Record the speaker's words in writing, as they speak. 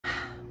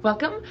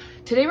Welcome.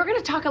 Today we're going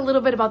to talk a little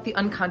bit about the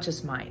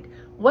unconscious mind.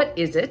 What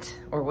is it,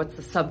 or what's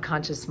the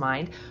subconscious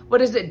mind? What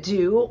does it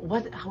do?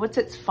 What's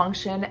its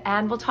function?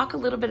 And we'll talk a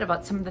little bit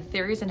about some of the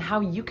theories and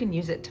how you can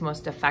use it to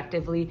most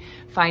effectively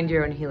find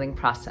your own healing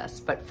process.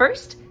 But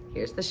first,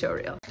 here's the show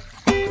reel.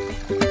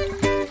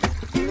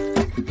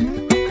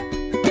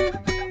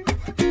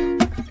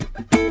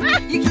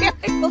 You can't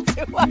able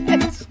too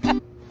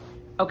much.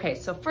 Okay,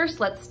 so first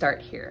let's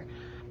start here.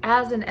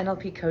 As an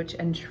NLP coach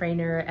and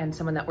trainer and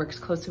someone that works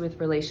closely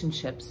with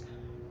relationships,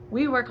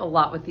 we work a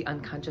lot with the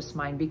unconscious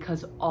mind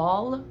because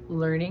all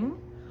learning,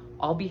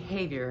 all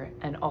behavior,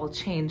 and all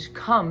change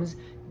comes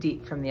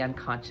deep from the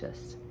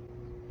unconscious.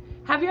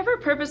 Have you ever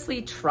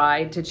purposely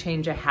tried to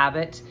change a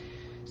habit?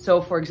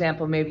 So for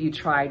example, maybe you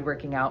tried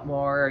working out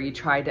more, or you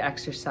tried to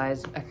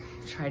exercise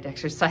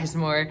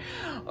more,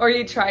 or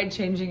you tried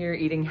changing your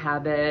eating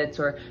habits,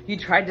 or you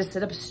tried to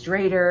sit up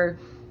straighter,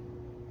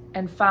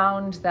 and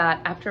found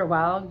that after a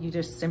while, you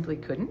just simply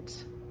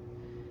couldn't.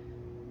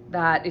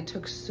 That it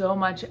took so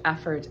much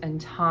effort and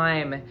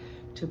time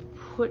to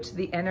put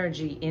the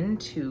energy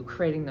into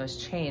creating those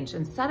change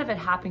instead of it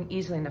happening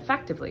easily and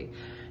effectively.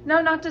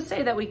 Now, not to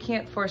say that we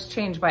can't force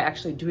change by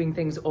actually doing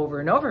things over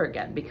and over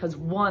again, because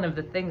one of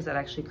the things that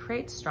actually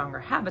creates stronger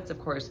habits, of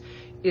course,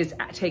 is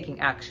taking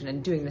action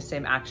and doing the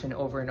same action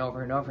over and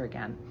over and over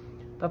again.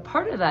 But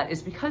part of that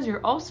is because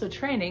you're also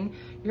training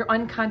your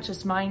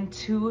unconscious mind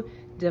to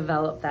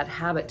develop that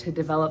habit, to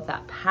develop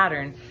that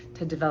pattern,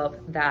 to develop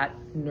that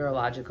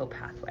neurological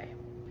pathway.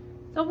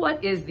 So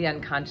what is the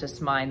unconscious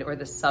mind or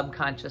the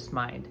subconscious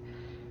mind?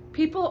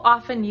 People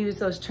often use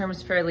those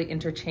terms fairly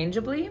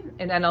interchangeably.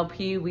 In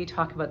NLP, we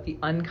talk about the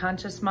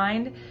unconscious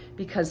mind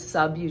because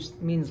sub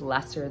means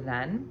lesser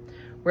than,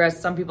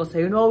 whereas some people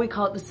say, no, we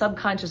call it the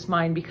subconscious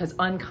mind because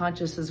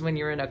unconscious is when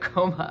you're in a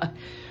coma.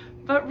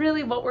 But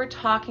really what we're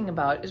talking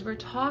about is we're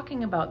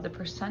talking about the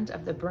percent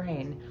of the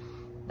brain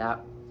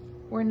that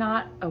we're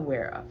not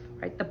aware of,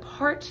 right? The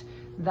part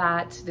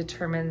that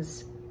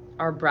determines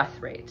our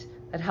breath rate,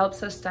 that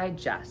helps us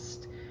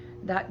digest,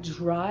 that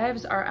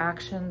drives our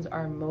actions,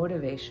 our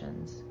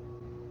motivations.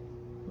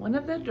 One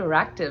of the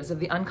directives of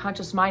the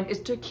unconscious mind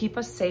is to keep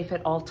us safe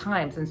at all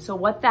times. And so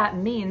what that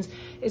means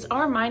is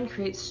our mind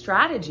creates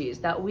strategies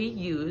that we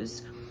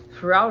use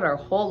throughout our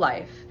whole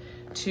life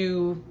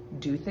to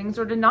do things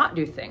or to not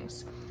do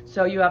things.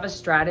 So you have a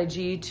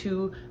strategy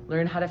to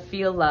learn how to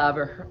feel love,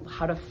 or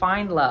how to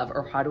find love,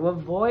 or how to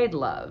avoid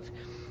love.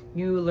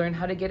 You learn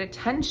how to get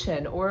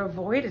attention or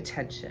avoid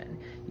attention.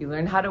 You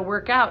learn how to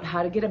work out,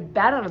 how to get out of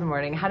bed in the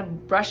morning, how to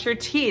brush your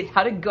teeth,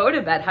 how to go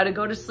to bed, how to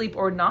go to sleep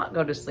or not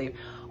go to sleep.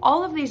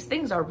 All of these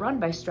things are run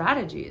by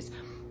strategies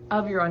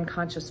of your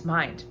unconscious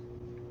mind.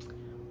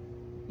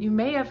 You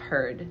may have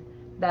heard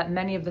that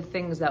many of the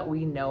things that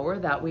we know or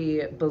that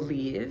we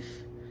believe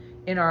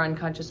in our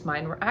unconscious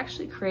mind were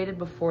actually created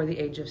before the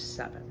age of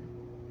 7.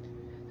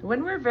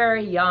 When we're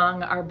very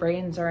young, our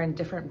brains are in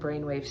different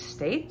brainwave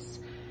states,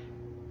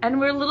 and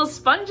we're little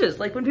sponges.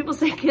 Like when people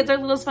say kids are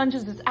little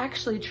sponges, it's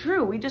actually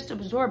true. We just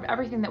absorb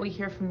everything that we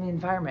hear from the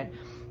environment.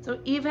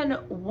 So even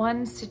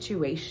one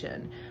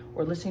situation,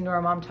 or listening to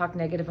our mom talk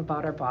negative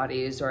about our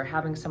bodies, or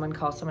having someone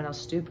call someone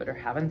else stupid, or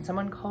having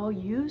someone call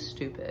you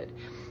stupid,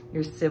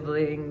 your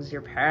siblings,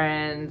 your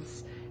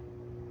parents,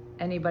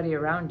 anybody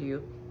around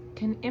you,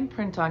 can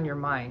imprint on your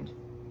mind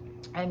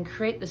and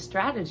create the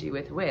strategy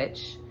with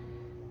which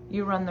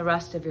you run the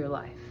rest of your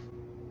life.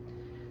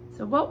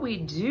 So what we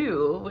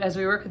do as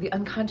we work with the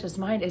unconscious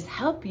mind is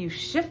help you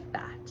shift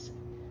that,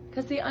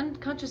 because the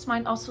unconscious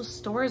mind also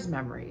stores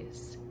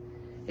memories.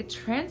 It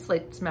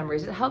translates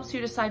memories. It helps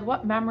you decide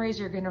what memories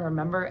you're going to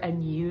remember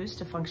and use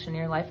to function in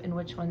your life and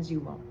which ones you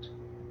won't.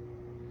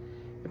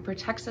 It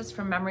protects us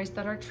from memories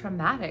that are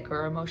traumatic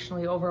or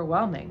emotionally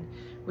overwhelming,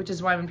 which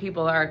is why when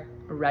people are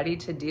ready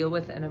to deal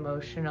with an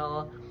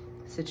emotional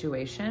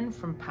situation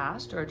from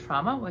past or a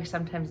trauma, why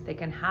sometimes they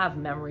can have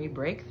memory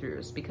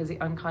breakthroughs because the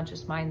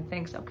unconscious mind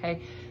thinks,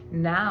 okay,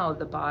 now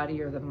the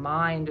body or the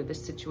mind or the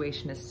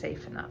situation is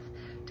safe enough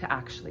to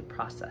actually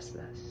process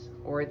this,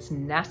 or it's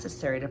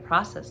necessary to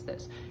process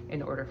this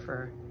in order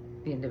for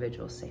the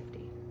individual's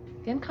safety.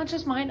 The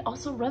unconscious mind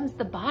also runs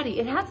the body.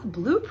 It has a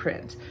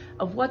blueprint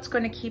of what's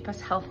going to keep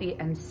us healthy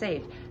and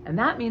safe, and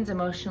that means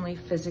emotionally,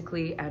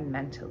 physically, and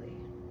mentally.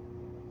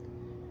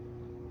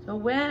 So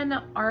when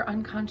our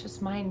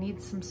unconscious mind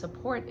needs some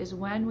support is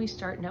when we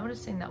start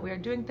noticing that we are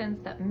doing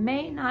things that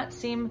may not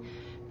seem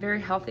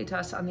very healthy to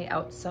us on the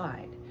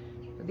outside.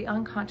 But the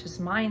unconscious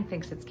mind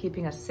thinks it's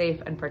keeping us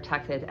safe and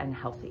protected and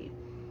healthy.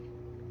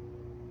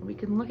 We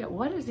can look at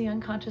what is the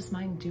unconscious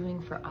mind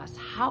doing for us?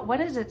 What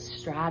is its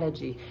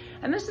strategy?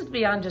 And this is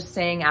beyond just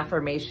saying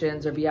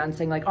affirmations or beyond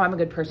saying like, oh, I'm a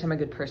good person, I'm a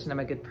good person, I'm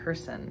a good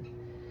person.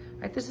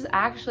 Right? This is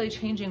actually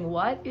changing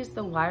what is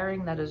the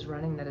wiring that is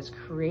running, that is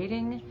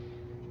creating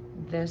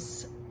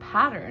this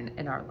pattern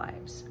in our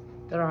lives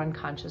that our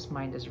unconscious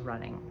mind is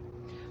running.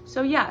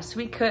 So yes,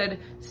 we could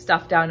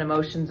stuff down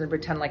emotions and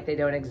pretend like they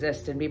don't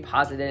exist and be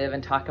positive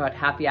and talk about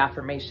happy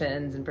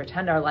affirmations and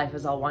pretend our life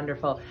is all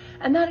wonderful.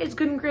 And that is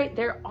good and great.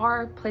 There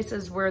are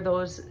places where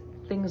those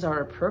things are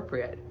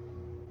appropriate.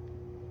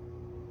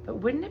 But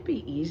wouldn't it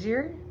be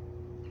easier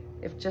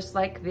if, just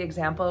like the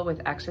example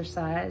with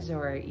exercise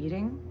or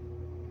eating,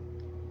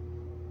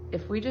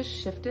 if we just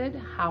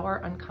shifted how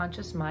our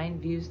unconscious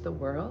mind views the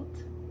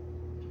world,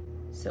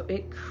 so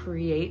it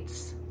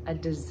creates a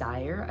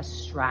desire, a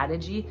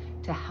strategy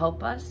to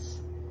help us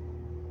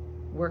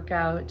work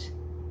out,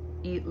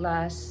 eat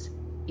less,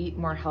 eat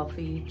more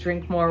healthy,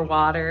 drink more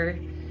water,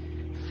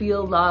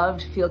 feel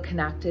loved, feel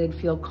connected,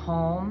 feel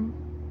calm,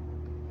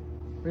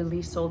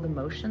 release old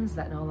emotions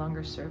that no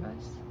longer serve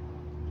us.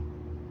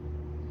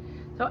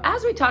 So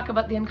as we talk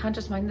about the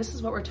unconscious mind, this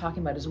is what we're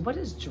talking about, is what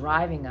is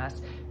driving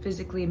us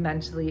physically,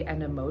 mentally,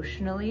 and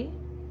emotionally,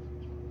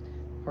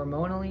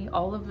 hormonally,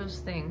 all of those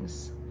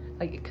things.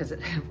 Like, because of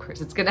course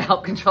it's going to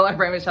help control our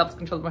brain, which helps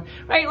control the mind,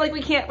 right? Like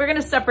we're going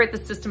to separate the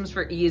systems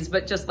for ease,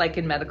 but just like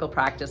in medical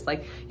practice,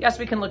 like, yes,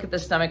 we can look at the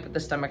stomach, but the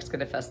stomach's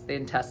going to affect the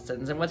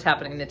intestines, and what's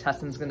happening in the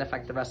intestines is going to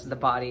affect the rest of the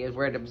body,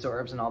 where it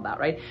absorbs and all that,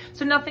 right?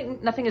 So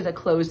nothing is a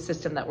closed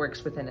system that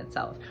works within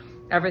itself.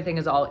 Everything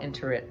is all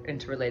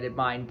interrelated,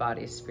 mind,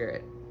 body,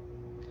 spirit.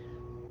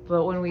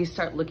 But when we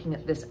start looking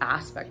at this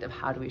aspect of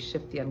how do we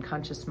shift the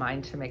unconscious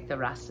mind to make the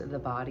rest of the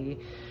body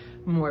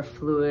more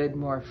fluid,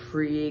 more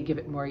free, give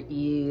it more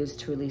ease,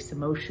 to release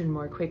emotion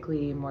more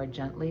quickly, more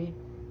gently,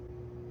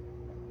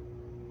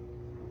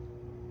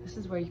 this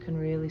is where you can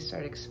really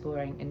start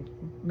exploring and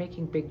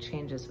making big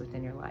changes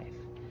within your life.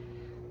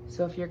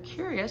 So if you're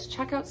curious,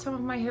 check out some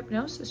of my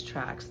hypnosis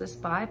tracks. This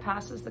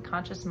bypasses the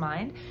conscious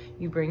mind.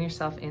 You bring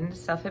yourself into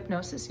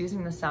self-hypnosis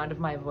using the sound of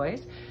my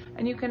voice,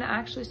 and you can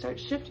actually start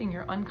shifting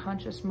your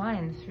unconscious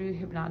mind through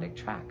hypnotic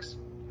tracks,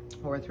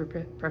 or through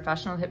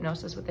professional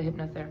hypnosis with a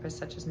hypnotherapist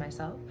such as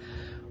myself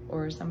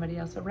or somebody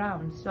else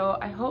around. So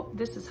I hope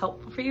this is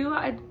helpful for you.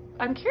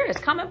 I'm curious,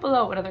 comment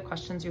below what other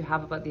questions you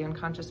have about the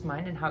unconscious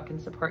mind and how it can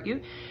support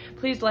you.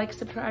 Please like,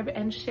 subscribe,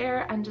 and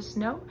share, and just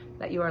know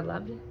that you are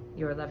loved,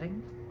 you are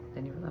loving,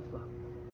 and you are loved well.